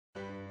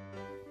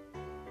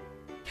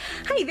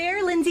Hi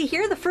there, Lindsay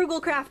here, the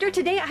Frugal Crafter.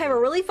 Today I have a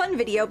really fun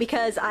video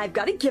because I've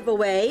got a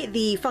giveaway.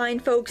 The fine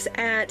folks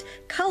at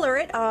Color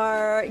It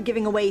are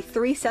giving away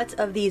 3 sets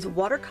of these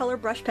watercolor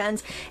brush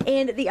pens.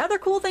 And the other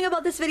cool thing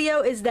about this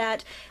video is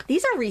that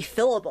these are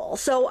refillable.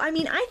 So, I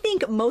mean, I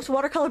think most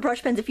watercolor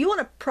brush pens, if you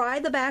want to pry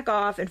the back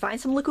off and find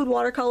some liquid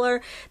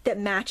watercolor that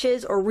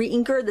matches or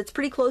re-inker that's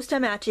pretty close to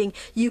matching,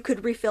 you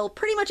could refill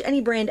pretty much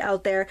any brand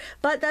out there.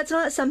 But that's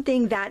not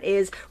something that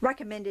is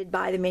recommended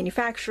by the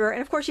manufacturer.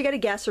 And of course, you got to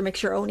guess or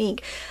mix your own ink.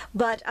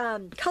 But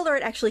Color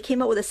It actually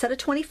came out with a set of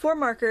 24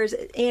 markers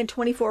and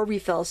 24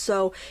 refills.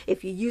 So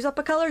if you use up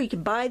a color, you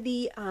can buy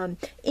the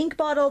ink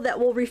bottle that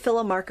will refill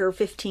a marker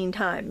 15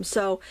 times.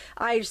 So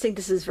I just think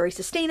this is very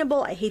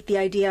sustainable. I hate the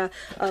idea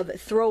of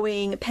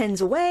throwing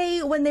pens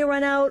away when they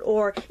run out,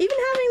 or even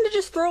having to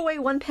just throw away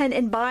one pen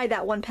and buy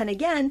that one pen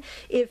again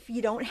if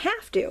you don't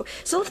have to.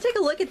 So let's take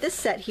a look at this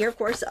set here. Of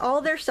course,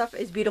 all their stuff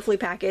is beautifully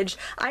packaged.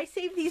 I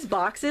saved these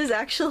boxes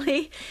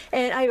actually,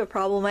 and I have a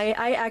problem.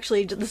 I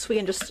actually this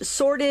weekend just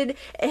sorted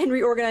and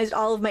reorganized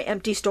all of my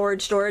empty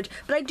storage, but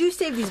I do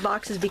save these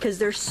boxes because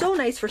they're so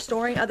nice for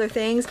storing other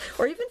things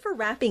or even for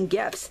wrapping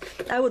gifts.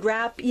 I would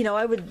wrap, you know,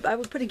 I would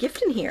put a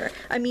gift in here.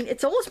 I mean,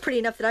 it's almost pretty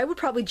enough that I would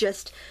probably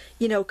just,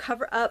 you know,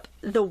 cover up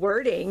the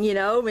wording, you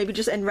know, maybe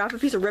just and wrap a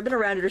piece of ribbon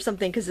around it or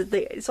something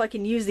so I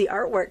can use the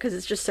artwork because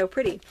it's just so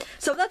pretty.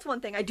 So that's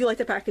one thing. I do like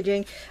the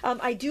packaging.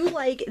 I do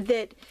like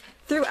that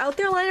throughout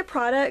their line of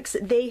products,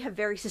 they have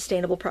very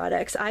sustainable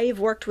products. I've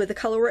worked with the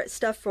Color It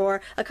stuff for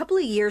a couple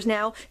of years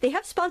now. They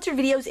have sponsored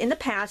videos in the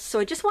past, so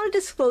I just wanted to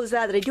disclose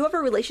that I do have a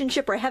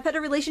relationship, or I have had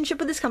a relationship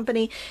with this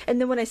company.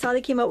 And then when I saw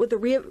they came out with the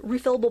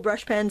refillable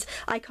brush pens,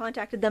 I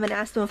contacted them and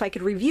asked them if I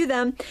could review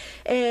them,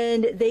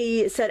 and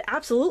they said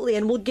absolutely,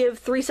 and we'll give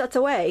 3 sets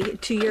away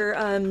to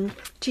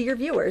your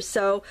viewers.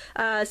 So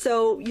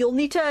so you'll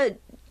need to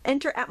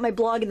enter at my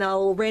blog, and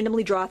I'll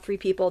randomly draw 3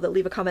 people that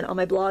leave a comment on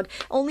my blog.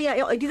 Only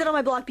I do that on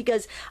my blog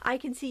because I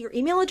can see your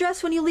email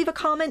address when you leave a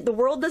comment. The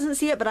world doesn't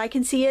see it, but I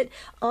can see it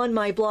on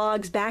my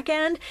blog's back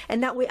end,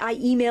 and that way I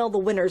email the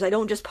winners. I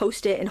don't just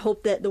post it and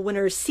hope that the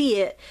winners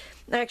see it.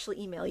 I actually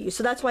email you.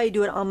 So that's why I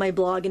do it on my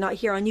blog and not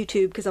here on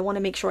YouTube, because I want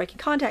to make sure I can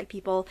contact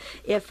people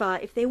if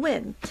they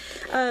win.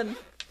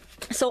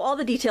 So all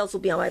the details will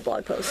be on my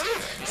blog post.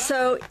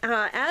 So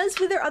as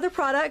with their other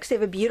products, they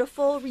have a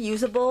beautiful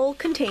reusable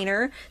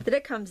container that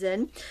it comes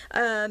in.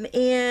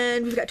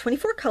 And we've got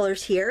 24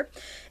 colors here.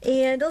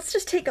 And let's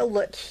just take a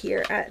look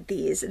here at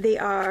these. They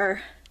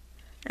are,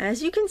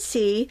 as you can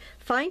see,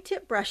 fine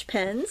tip brush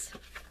pens.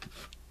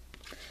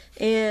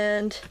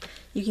 And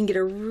you can get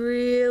a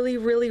really,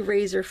 really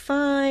razor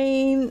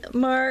fine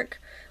mark,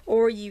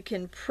 or you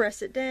can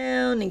press it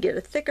down and get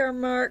a thicker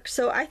mark.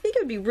 So I think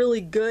it would be really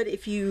good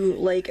if you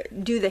like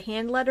do the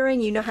hand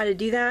lettering, you know how to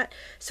do that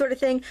sort of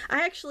thing.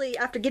 I actually,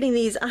 after getting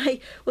these, I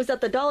was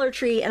at the Dollar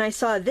Tree and I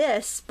saw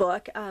this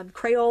book,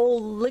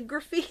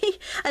 Crayolatography.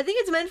 I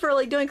think it's meant for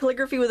like doing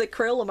calligraphy with like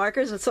Crayola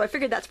markers, and so I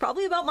figured that's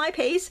probably about my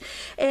pace.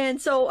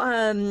 And so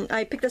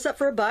I picked this up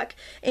for $1,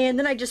 and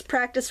then I just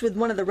practiced with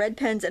one of the red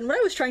pens. And what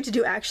I was trying to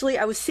do actually,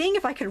 I was seeing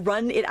if I could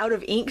run it out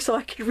of ink so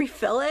I could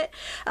refill it.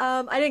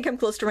 I didn't come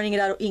close to running it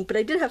out of ink, but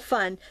I did have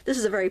fun. This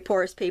is a very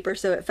porous paper,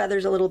 so it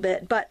feathers a little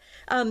bit. But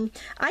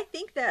I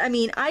think that, I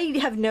mean, I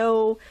have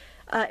no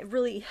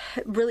really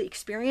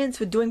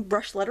experience with doing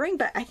brush lettering,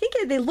 but I think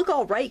they look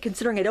all right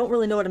considering I don't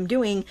really know what I'm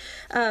doing.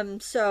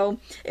 So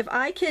if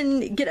I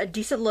can get a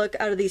decent look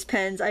out of these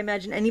pens, I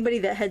imagine anybody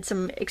that had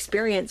some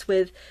experience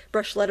with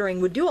brush lettering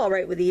would do all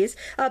right with these.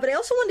 But I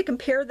also wanted to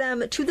compare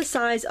them to the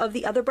size of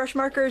the other brush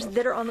markers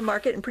that are on the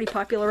market and pretty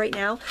popular right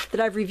now that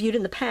I've reviewed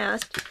in the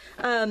past.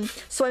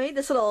 So I made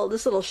this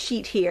little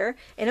sheet here,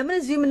 and I'm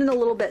going to zoom in a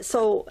little bit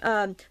so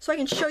so I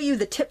can show you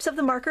the tips of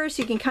the markers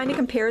so you can kind of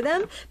compare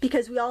them,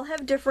 because we all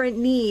have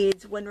different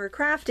needs when we're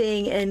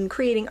crafting and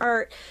creating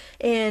art,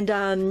 and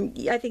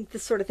I think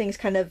this sort of thing is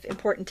kind of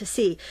important to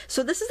see.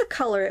 So this is a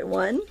Color It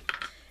one,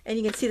 and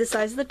you can see the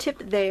size of the tip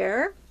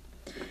there.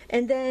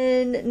 And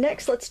then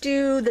next, let's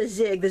do the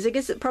Zig. The Zig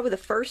is probably the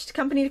first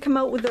company to come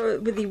out with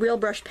the real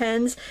brush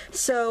pens.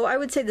 So I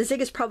would say the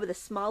Zig is probably the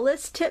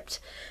smallest tipped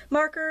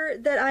marker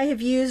that I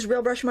have used,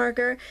 real brush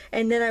marker.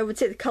 And then I would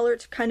say the Color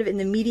It's kind of in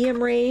the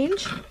medium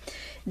range.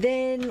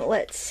 Then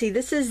let's see,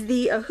 this is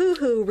the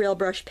Ohuhu real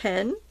brush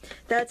pen.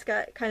 That's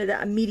got kind of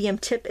that medium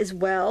tip as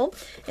well.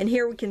 And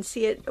here we can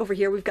see it over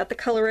here. We've got the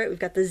Color It, we've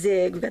got the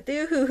Zig, we've got the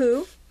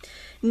Ohuhu.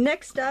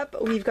 Next up,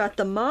 we've got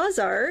the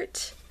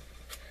Mozart.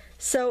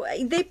 So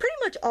they pretty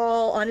much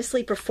all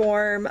honestly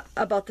perform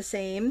about the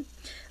same.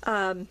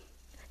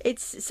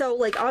 It's so,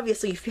 like,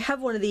 obviously if you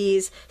have one of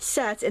these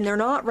sets and they're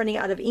not running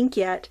out of ink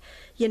yet,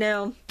 you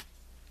know,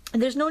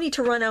 there's no need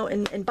to run out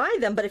and buy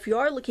them. But if you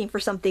are looking for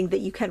something that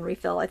you can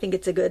refill, I think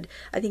it's a good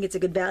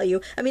value.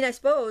 I mean, I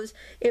suppose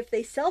if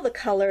they sell the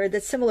color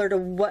that's similar to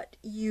what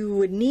you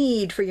would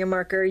need for your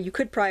marker, you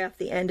could pry off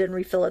the end and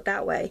refill it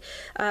that way.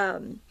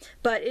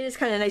 But it is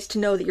kind of nice to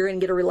know that you're going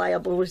to get a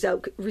reliable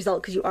result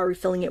because you are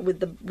refilling it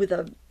with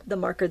a the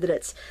marker that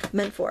it's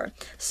meant for.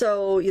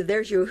 So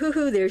there's your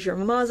Ohuhu, there's your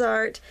Mama's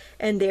Art,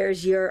 and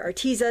there's your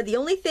Arteza. The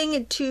only thing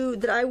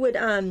that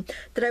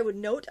I would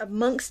note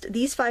amongst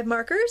these 5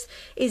 markers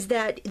is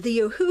that the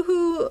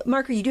Ohuhu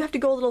marker you do have to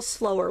go a little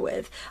slower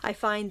with. I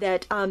find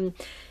that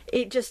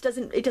it just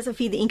doesn't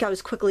feed the ink out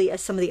as quickly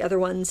as some of the other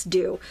ones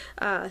do.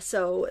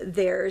 So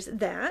there's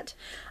that.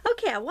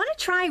 Okay, I want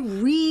to try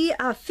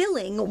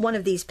refilling one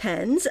of these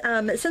pens.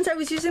 Since I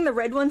was using the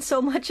red one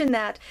so much in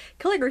that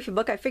calligraphy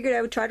book, I figured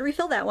I would try to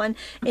refill that one.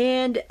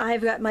 And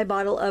I've got my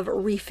bottle of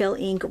refill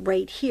ink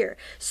right here.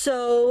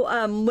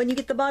 So when you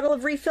get the bottle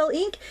of refill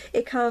ink,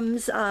 it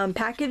comes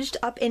packaged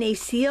up in a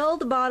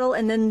sealed bottle,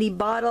 and then the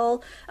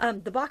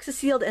box is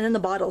sealed, and then the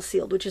bottle's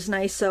sealed, which is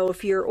nice. So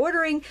if you're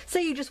ordering,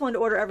 say you just wanted to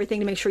order everything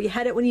to make sure you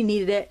had it when you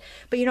needed it,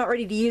 but you're not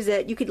ready to use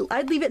it,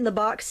 I'd leave it in the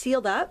box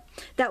sealed up.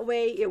 That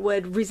way it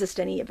would resist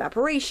any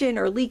evaporation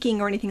or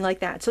leaking or anything like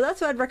that. So that's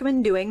what I'd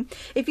recommend doing.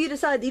 If you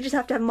decide that you just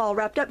have to have them all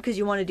wrapped up because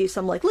you want to do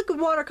some like liquid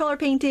watercolor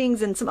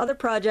paintings and some other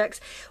projects,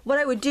 what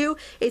I would do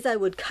is I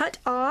would cut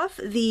off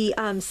the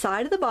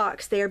side of the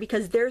box there,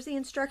 because there's the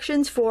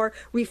instructions for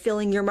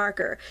refilling your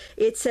marker.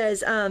 It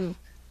says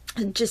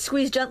just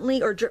squeeze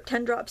gently or drip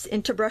 10 drops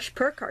into brush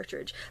per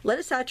cartridge. Let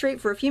it saturate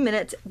for a few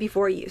minutes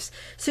before use.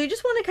 So you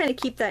just want to kind of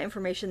keep that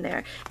information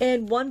there.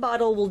 And one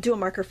bottle will do a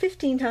marker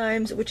 15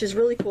 times, which is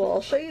really cool.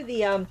 I'll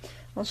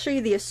show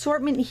you the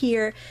assortment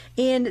here,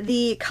 and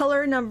the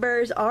color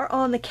numbers are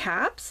on the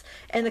caps,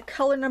 and the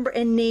color number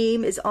and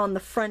name is on the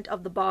front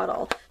of the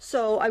bottle.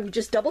 So I would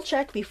just double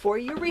check before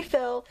you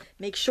refill,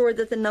 make sure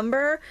that the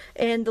number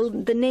and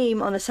the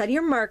name on the side of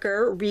your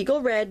marker,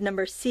 Regal Red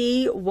number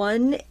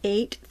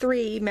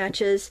C183,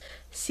 matches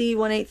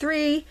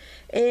C183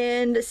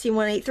 and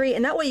C183,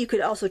 and that way you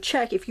could also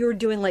check if you were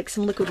doing like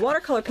some liquid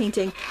watercolor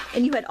painting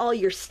and you had all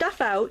your stuff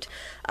out,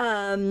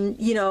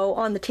 you know,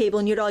 on the table,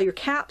 and you had all your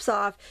caps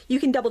off, you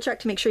can double check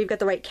to make sure you've got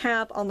the right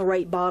cap on the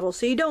right bottle.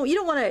 So you don't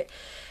want to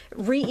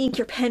re-ink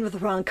your pen with the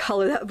wrong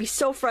color. That would be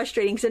so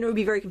frustrating, because then it would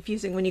be very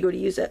confusing when you go to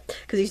use it,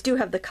 because these do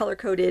have the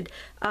color-coded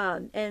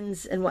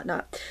ends and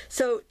whatnot.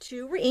 So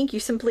to re-ink,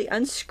 you simply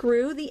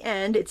unscrew the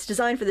end. It's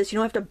designed for this. You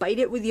don't have to bite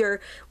it with your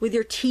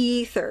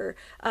teeth or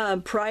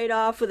pry it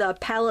off with a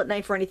palette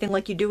knife or anything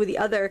like you do with the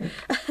other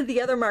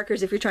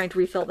markers if you're trying to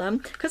refill them,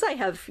 because I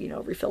have, you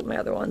know, refilled my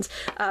other ones.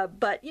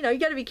 But you know, you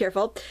got to be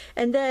careful.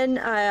 And then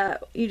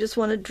you just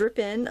want to drip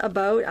in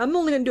about, I'm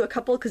only going to do a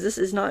couple because this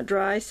is not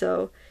dry,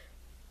 so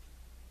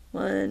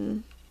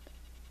 1,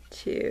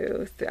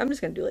 2, 3. I'm just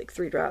gonna do like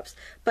 3 drops,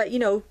 but you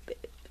know,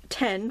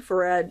 10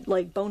 for a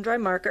like bone dry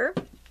marker.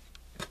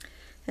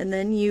 And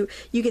then you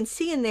can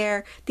see in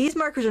there, these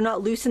markers are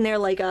not loose in there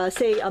like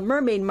say a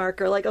mermaid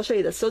marker. Like I'll show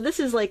you this. So this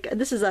is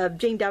a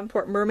Jane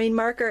Davenport mermaid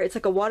marker. It's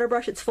like a water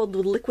brush. It's filled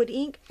with liquid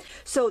ink.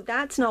 So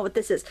that's not what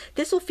this is.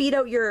 This will feed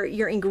out your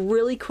ink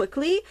really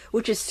quickly,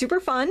 which is super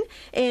fun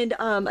and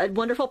a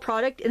wonderful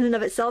product in and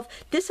of itself.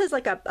 This has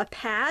like a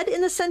pad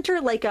in the center,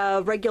 like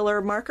a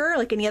regular marker,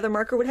 like any other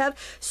marker would have.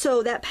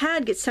 So that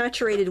pad gets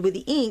saturated with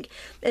the ink,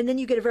 and then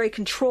you get a very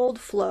controlled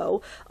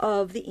flow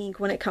of the ink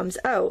when it comes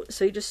out.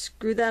 So you just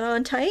screw that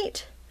on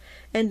tight,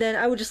 and then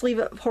I would just leave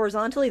it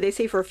horizontally, they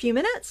say, for a few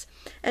minutes,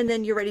 and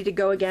then you're ready to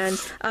go again.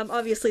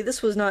 Obviously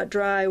this was not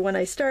dry when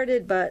I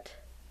started, but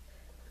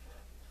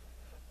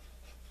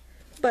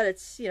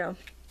it's, you know,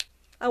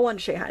 I wanted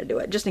to show you how to do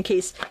it, just in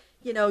case,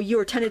 you know, you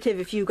were tentative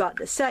if you got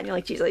this set and you're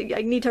like, geez, I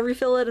need to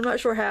refill it, I'm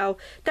not sure how.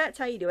 That's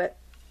how you do it.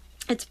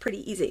 It's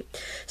pretty easy.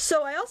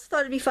 So I also thought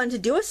it'd be fun to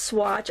do a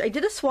swatch. I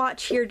did a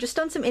swatch here just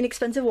on some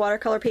inexpensive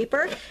watercolor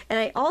paper, and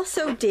I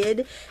also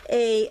did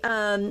a,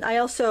 I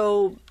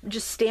also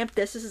just stamped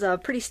this. This is a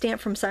pretty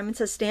stamp from Simon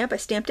Says Stamp. I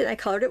stamped it and I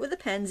colored it with the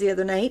pens the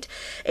other night,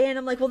 and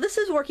I'm like, well, this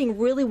is working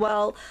really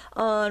well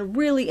on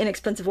really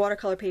inexpensive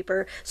watercolor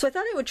paper, so I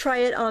thought I would try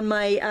it on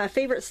my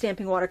favorite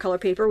stamping watercolor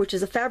paper, which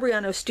is a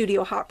Fabriano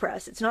Studio Hot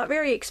Press. It's not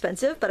very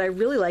expensive, but I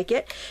really like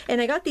it, and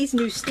I got these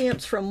new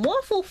stamps from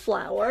Waffle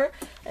Flower,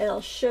 and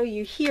I'll show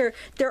you here.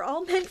 They're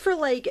all meant for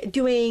like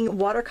doing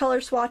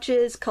watercolor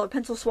swatches, colored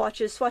pencil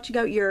swatches, swatching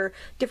out your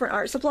different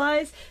art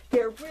supplies.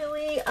 They're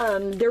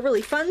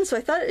really fun, so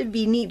I thought it'd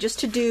be neat just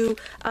to do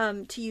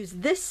to use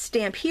this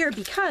stamp here,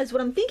 because what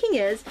I'm thinking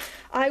is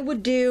I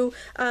would do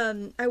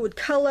I would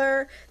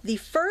color the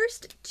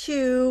first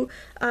two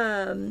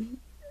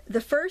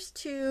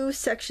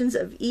sections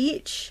of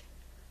each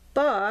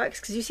box,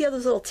 because you see all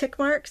those little tick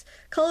marks.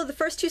 Color the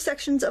first 2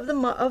 sections of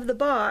the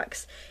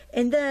box,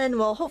 and then,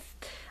 well,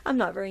 I'm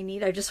not very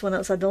neat, I just went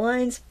outside the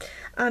lines,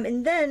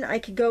 and then I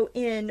could go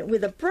in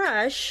with a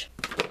brush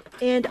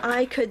and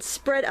I could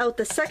spread out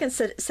the second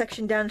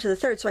section down to the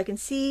third, so I can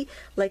see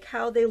like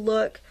how they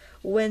look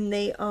when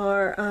they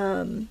are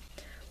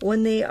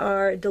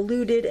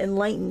diluted and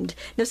lightened.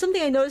 Now,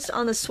 something I noticed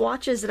on the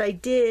swatches that I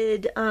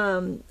did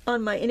on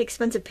my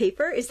inexpensive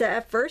paper is that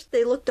at first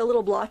they looked a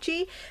little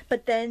blotchy,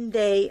 but then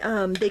they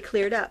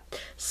cleared up.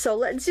 So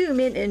let's zoom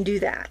in and do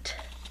that.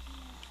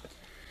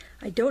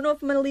 I don't know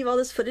if I'm going to leave all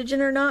this footage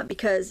in or not,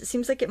 because it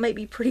seems like it might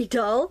be pretty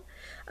dull.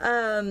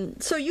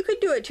 So you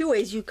could do it 2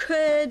 ways. You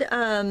could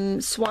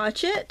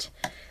swatch it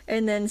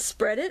and then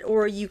spread it,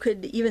 or you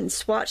could even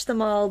swatch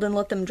them all, then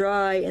let them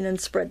dry, and then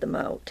spread them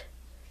out.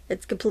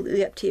 It's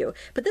completely up to you.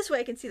 But this way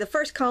I can see the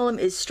first column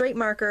is straight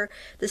marker,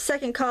 the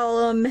second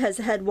column has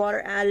had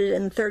water added,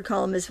 and the third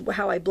column is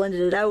how I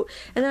blended it out.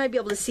 And then I'd be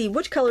able to see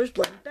which colors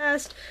blend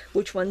best,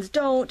 which ones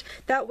don't.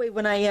 That way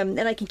when I am,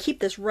 and I can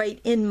keep this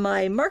right in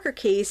my marker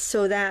case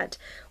so that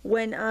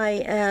when I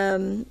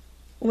am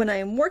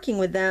working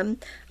with them,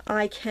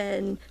 I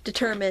can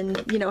determine,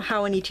 you know,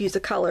 how I need to use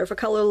the color. If a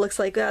color looks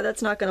like,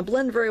 that's not going to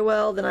blend very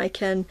well, then I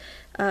can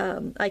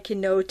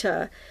know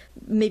to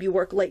maybe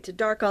work light to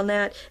dark on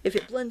that. If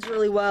it blends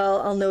really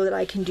well, I'll know that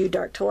I can do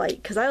dark to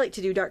light, because I like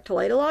to do dark to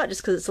light a lot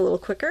just because it's a little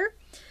quicker.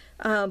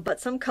 But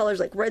some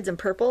colors like reds and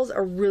purples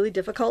are really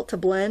difficult to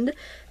blend.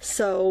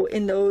 So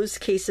in those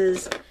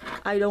cases,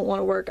 I don't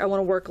want to work, I want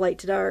to work light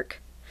to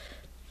dark.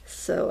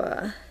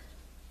 So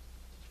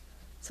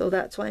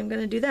that's why I'm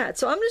going to do that.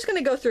 So I'm just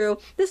going to go through,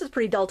 this is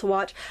pretty dull to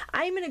watch.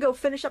 I'm going to go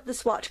finish up the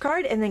swatch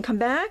card and then come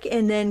back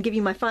and then give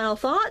you my final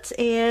thoughts,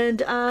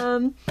 and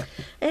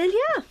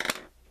yeah.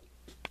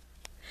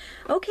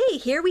 Okay,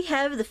 here we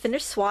have the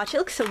finished swatch. It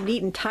looks so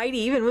neat and tidy,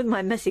 even with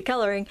my messy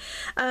coloring.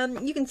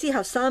 You can see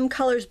how some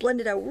colors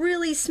blended out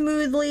really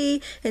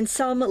smoothly and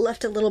some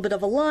left a little bit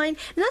of a line.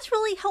 And that's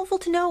really helpful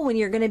to know when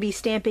you're going to be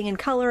stamping and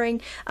coloring,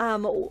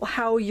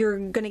 how you're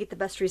going to get the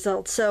best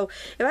results. So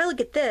if I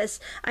look at this,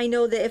 I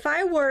know that if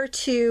I were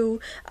to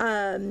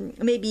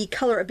maybe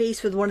color a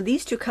base with one of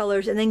these two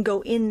colors and then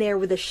go in there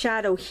with a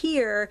shadow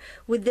here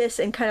with this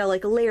and kind of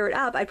like layer it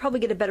up, I'd probably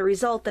get a better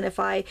result than if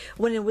I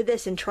went in with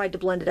this and tried to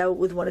blend it out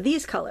with one of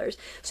these colors.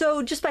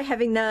 So just by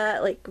having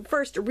the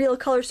first real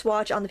color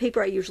swatch on the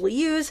paper I usually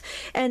use,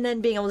 and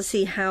then being able to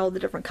see how the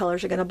different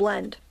colors are going to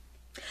blend.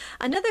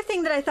 Another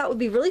thing that I thought would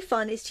be really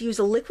fun is to use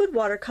the liquid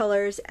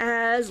watercolors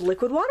as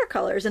liquid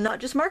watercolors and not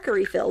just marker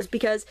refills,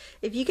 because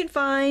if you can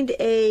find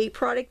a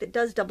product that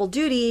does double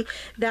duty,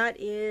 that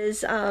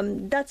is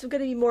that's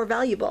going to be more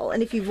valuable.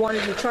 And if you've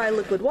wanted to try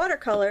liquid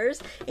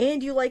watercolors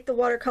and you like the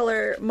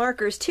watercolor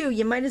markers too,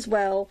 you might as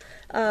well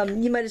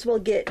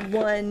get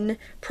one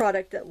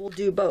product that will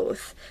do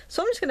both.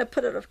 So I'm just going to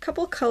put out a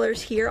couple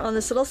colors here on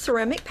this little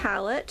ceramic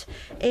palette,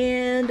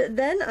 and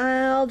then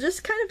I'll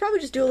just kind of probably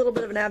just do a little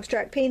bit of an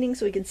abstract painting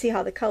so we can see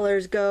how the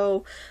colors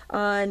go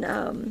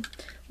on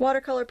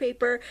watercolor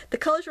paper. The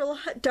colors are a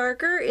lot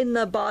darker in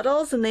the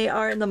bottles than they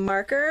are in the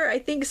marker, I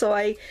think, so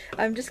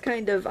I'm just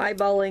kind of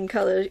eyeballing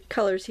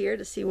colors here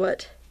to see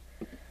what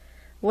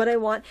I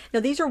want. Now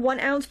these are 1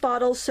 ounce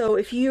bottles, so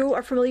if you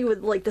are familiar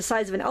with like the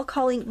size of an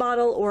alcohol ink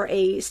bottle or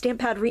a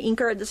stamp pad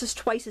reinker, this is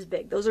twice as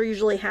big. Those are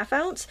usually 1/2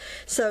 ounce.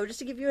 So just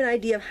to give you an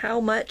idea of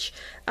how much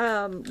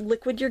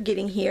liquid you're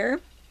getting here.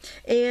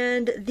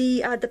 And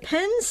the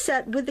pen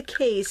set with the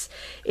case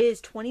is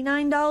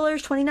 $29,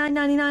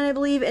 $29.99 I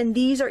believe, and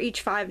these are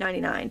each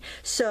 $5.99.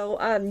 So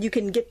you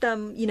can get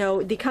them, you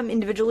know, they come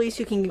individually,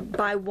 so you can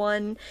buy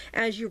one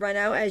as you run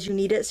out, as you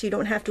need it, so you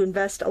don't have to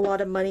invest a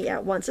lot of money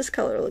at once. This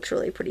color looks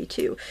really pretty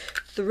too.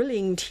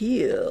 Thrilling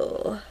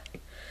teal.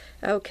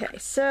 Okay,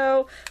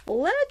 so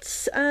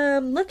let's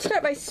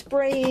start by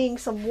spraying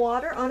some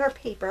water on our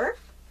paper.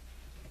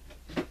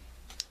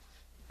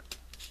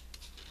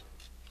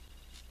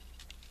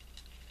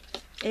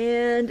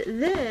 And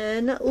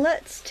then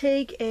let's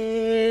take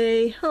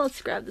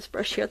let's grab this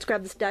brush here. Let's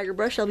grab this dagger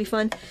brush. That'll be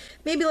fun.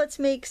 Maybe let's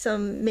make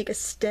a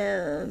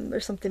stem or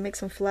something. Make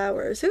some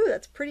flowers. Ooh,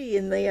 that's pretty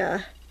in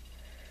the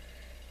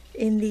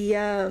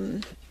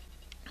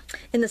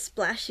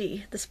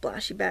splashy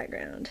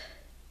background.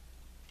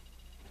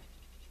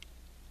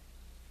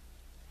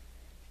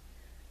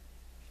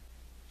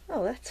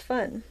 Oh, that's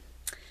fun.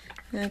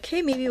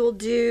 Okay, maybe we'll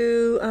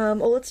do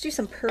let's do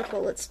some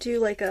purple. Let's do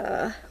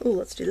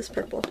let's do this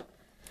purple.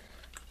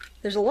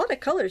 There's a lot of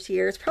colors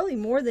here. It's probably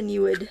more than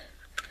you would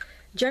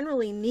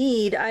generally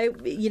need.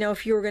 You know,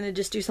 if you were going to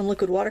just do some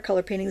liquid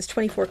watercolor painting, there's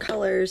 24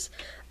 colors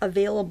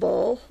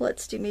available.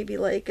 Let's do maybe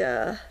like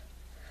I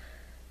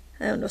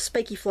don't know,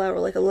 spiky flower,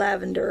 like a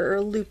lavender or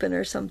a lupin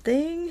or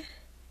something.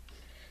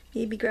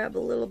 Maybe grab a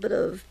little bit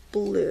of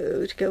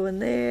blue to go in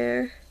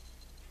there.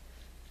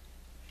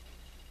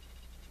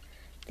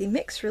 They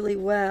mix really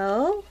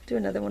well. Do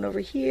another one over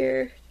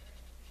here.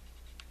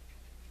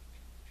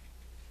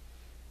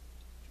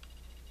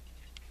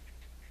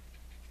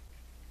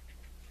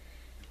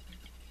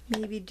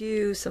 Maybe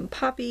do some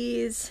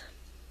poppies.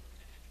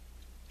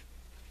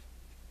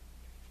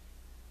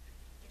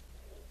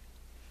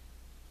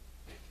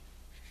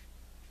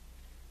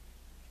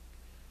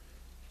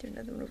 Do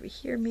another one over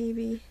here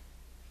maybe.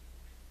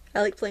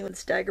 I like playing with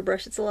this dagger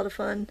brush, it's a lot of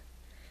fun.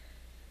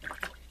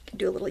 Can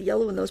do a little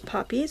yellow in those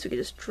poppies. We could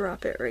just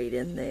drop it right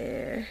in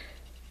there.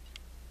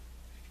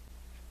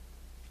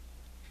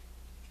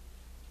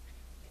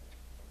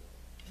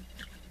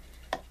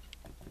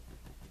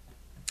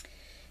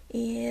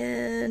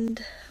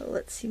 And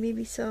let's see,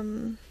 maybe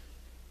some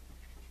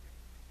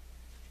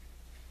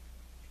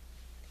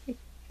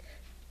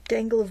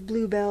dangle of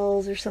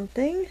bluebells or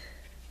something.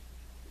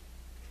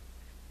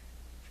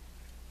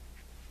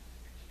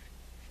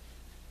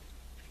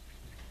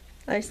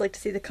 I just like to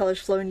see the colors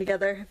flowing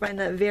together. I find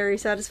that very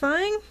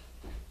satisfying.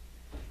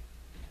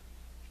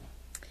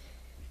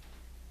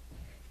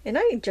 And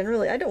I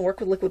don't work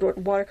with liquid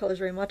watercolors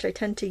very much. I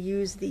tend to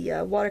use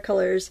the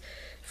watercolors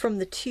from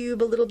the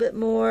tube a little bit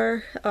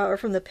more, or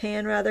from the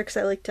pan rather, because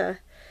I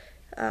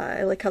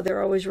like how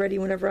they're always ready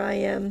whenever I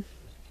am.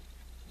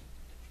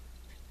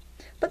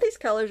 But these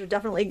colors are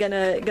definitely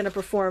gonna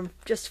perform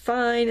just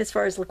fine as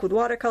far as liquid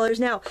watercolors.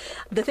 Now,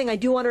 the thing I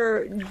do want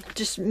to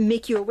just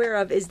make you aware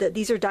of is that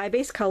these are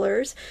dye-based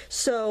colors,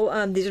 so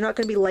these are not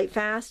going to be light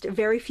fast.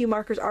 Very few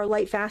markers are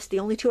light fast. The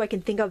only two I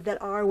can think of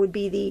that are would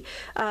be the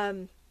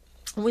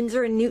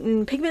Winsor &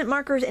 Newton pigment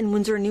markers and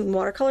Winsor & Newton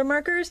watercolor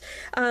markers.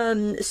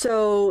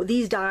 So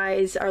these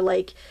dyes are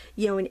like,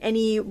 you know, in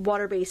any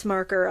water-based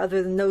marker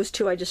other than those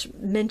two I just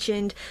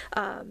mentioned,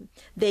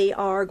 they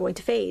are going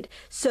to fade.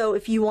 So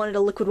if you wanted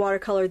a liquid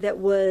watercolor that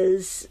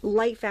was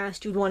light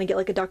fast, you'd want to get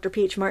like a Dr.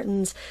 P.H.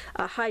 Martin's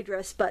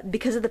Hydrus, but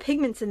because of the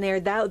pigments in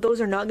there,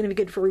 those are not going to be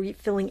good for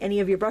refilling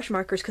any of your brush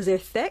markers because they're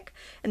thick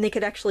and they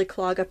could actually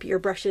clog up your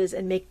brushes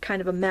and make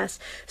kind of a mess.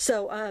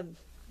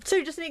 So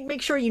you just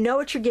make sure you know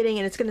what you're getting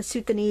and it's going to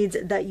suit the needs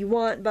that you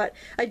want. But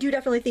I do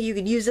definitely think you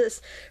could use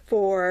this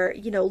for,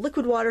 you know,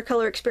 liquid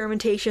watercolor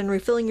experimentation,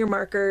 refilling your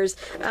markers,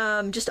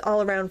 just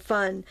all around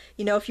fun.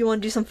 You know, if you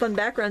want to do some fun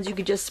backgrounds, you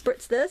could just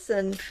spritz this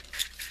and,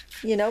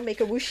 you know,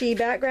 make a whooshy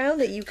background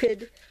that you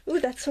could, ooh,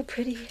 that's so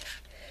pretty.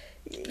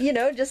 You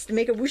know, just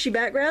make a whooshy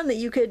background that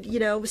you could, you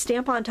know,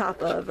 stamp on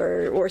top of,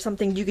 or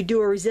something. You could do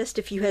a resist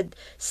if you had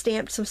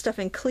stamped some stuff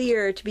in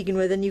clear to begin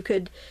with, and you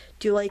could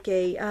do like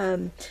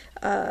a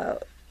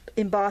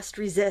embossed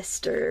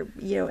resist, or,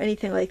 you know,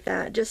 anything like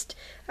that. Just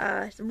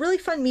really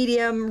fun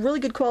medium,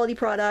 really good quality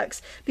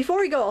products. Before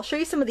we go, I'll show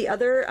you some of the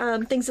other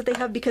things that they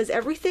have, because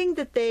everything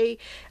that they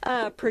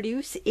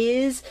produce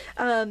is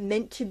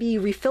meant to be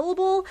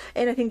refillable,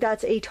 and I think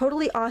that's a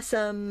totally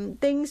awesome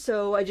thing.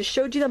 So I just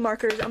showed you the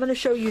markers. I'm going to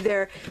show you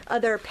their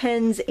other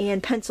pens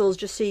and pencils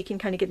just so you can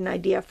kind of get an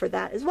idea for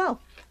that as well.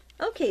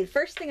 Okay, the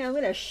first thing I'm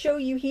going to show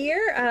you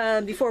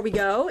here before we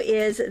go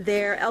is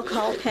their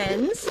alcohol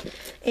pens.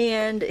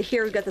 And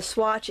here we've got the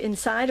swatch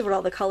inside of what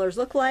all the colors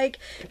look like.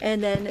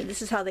 And then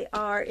this is how they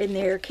are in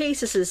their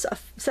case. This is a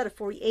set of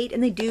 48,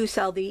 and they do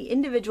sell the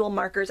individual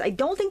markers. I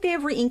don't think they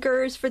have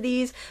reinkers for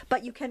these,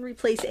 but you can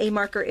replace a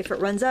marker if it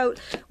runs out,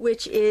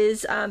 which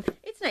is,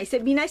 it's nice.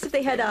 It'd be nice if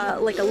they had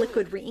like a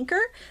liquid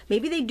reinker.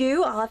 Maybe they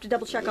do. I'll have to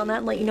double check on that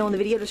and let you know in the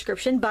video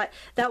description, but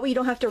that way you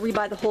don't have to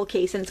rebuy the whole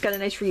case, and it's got a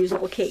nice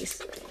reusable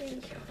case.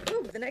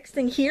 Ooh, the next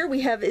thing here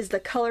we have is the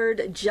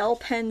colored gel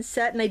pen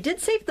set, and I did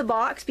save the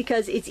box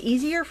because it's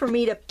easier for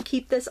me to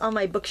keep this on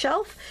my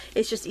bookshelf.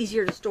 It's just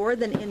easier to store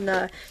than in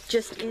the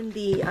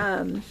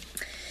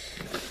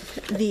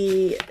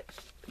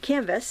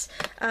canvas.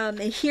 And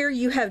here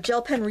you have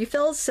gel pen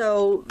refills,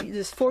 so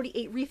there's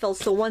 48 refills,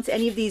 so once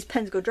any of these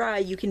pens go dry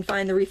you can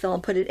find the refill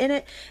and put it in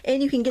it,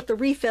 and you can get the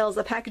refills,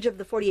 a package of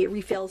the 48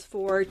 refills,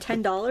 for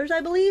 $10 I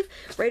believe,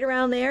 right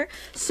around there.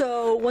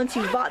 So once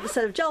you've bought the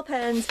set of gel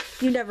pens,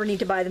 you never need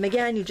to buy them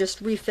again. You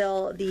just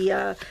refill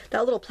the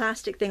that little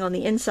plastic thing on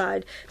the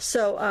inside.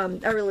 So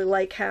I really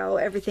like how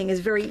everything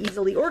is very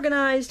easily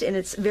organized, and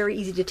it's very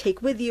easy to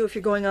take with you if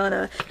you're going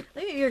on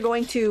maybe you're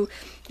going to,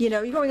 you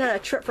know, you're going on a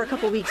trip for a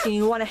couple weeks and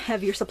you want to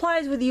have your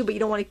supplies with you, but you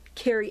don't want to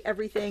carry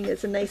everything.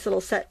 It's a nice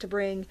little set to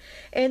bring.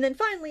 And then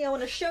finally, I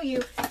want to show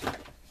you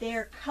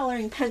their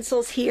coloring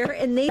pencils here,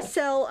 and they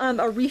sell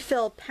a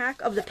refill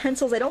pack of the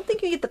pencils. I don't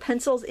think you get the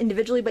pencils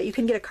individually, but you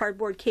can get a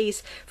cardboard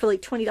case for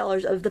like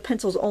 $20 of the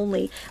pencils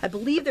only. I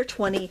believe they're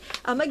 20.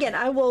 Again,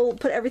 I will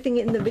put everything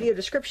in the video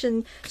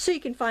description so you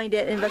can find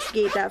it and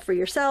investigate that for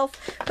yourself.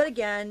 But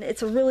again,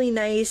 it's a really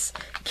nice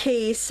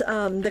case.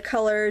 The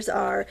colors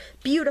are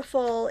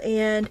beautiful,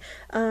 and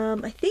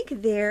I'm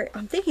thinking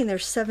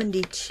there's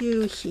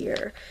 72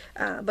 here,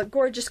 but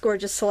gorgeous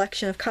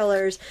selection of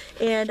colors.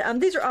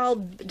 And these are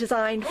all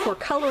designed for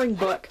coloring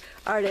book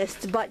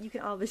artists, but you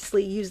can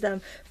obviously use them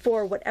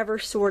for whatever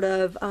sort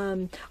of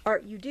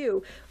art you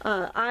do.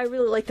 I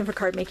really like them for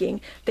card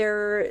making.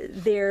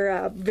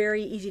 They're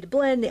very easy to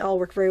blend. They all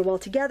work very well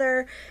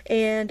together.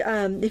 And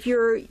if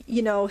you're,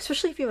 you know,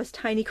 especially if you have a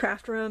tiny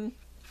craft room,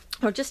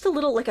 or just a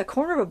little, like a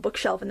corner of a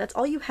bookshelf, and that's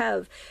all you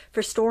have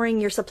for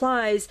storing your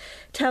supplies,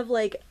 to have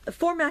like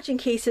 4 matching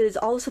cases,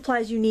 all the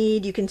supplies you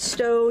need. You can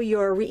stow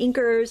your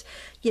reinkers,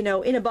 you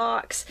know, in a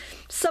box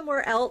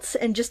somewhere else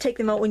and just take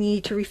them out when you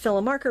need to refill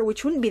a marker,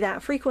 which wouldn't be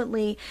that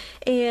frequently.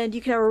 And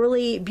you can have a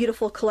really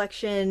beautiful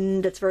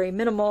collection that's very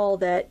minimal,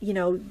 that, you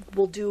know,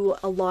 will do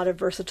a lot of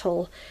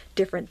versatile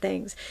different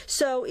things.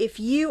 So if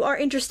you are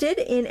interested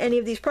in any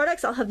of these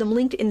products, I'll have them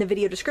linked in the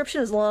video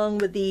description, along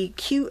with the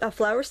cute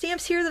flower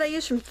stamps here that I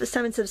use from this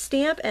time instead of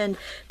stamp, and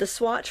the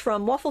swatch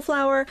from Waffle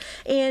Flower.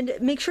 And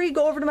make sure you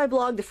go over to my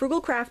blog,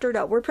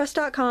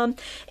 thefrugalcrafter.wordpress.com,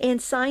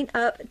 and sign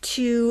up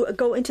to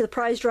go into the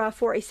prize draw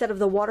for a set of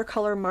the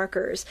watercolor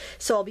markers.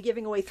 So I'll be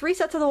giving away 3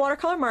 sets of the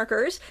watercolor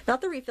markers, not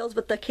the refills,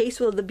 but the case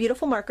with the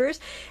beautiful markers.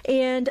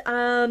 And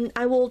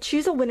I will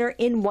choose a winner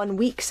in 1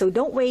 week, so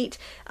don't wait,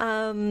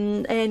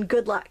 and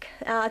good luck.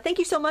 Thank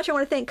you so much. I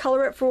want to thank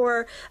Color It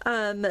for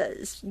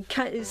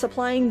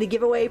supplying the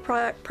giveaway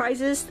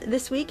prizes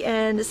this week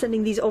and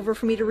sending these over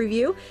for me to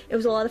review. It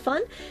was a lot of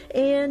fun.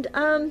 And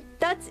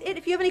that's it.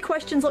 If you have any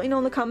questions, let me know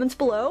in the comments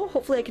below.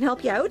 Hopefully I can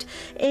help you out.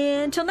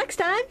 And until next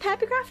time,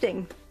 happy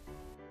crafting!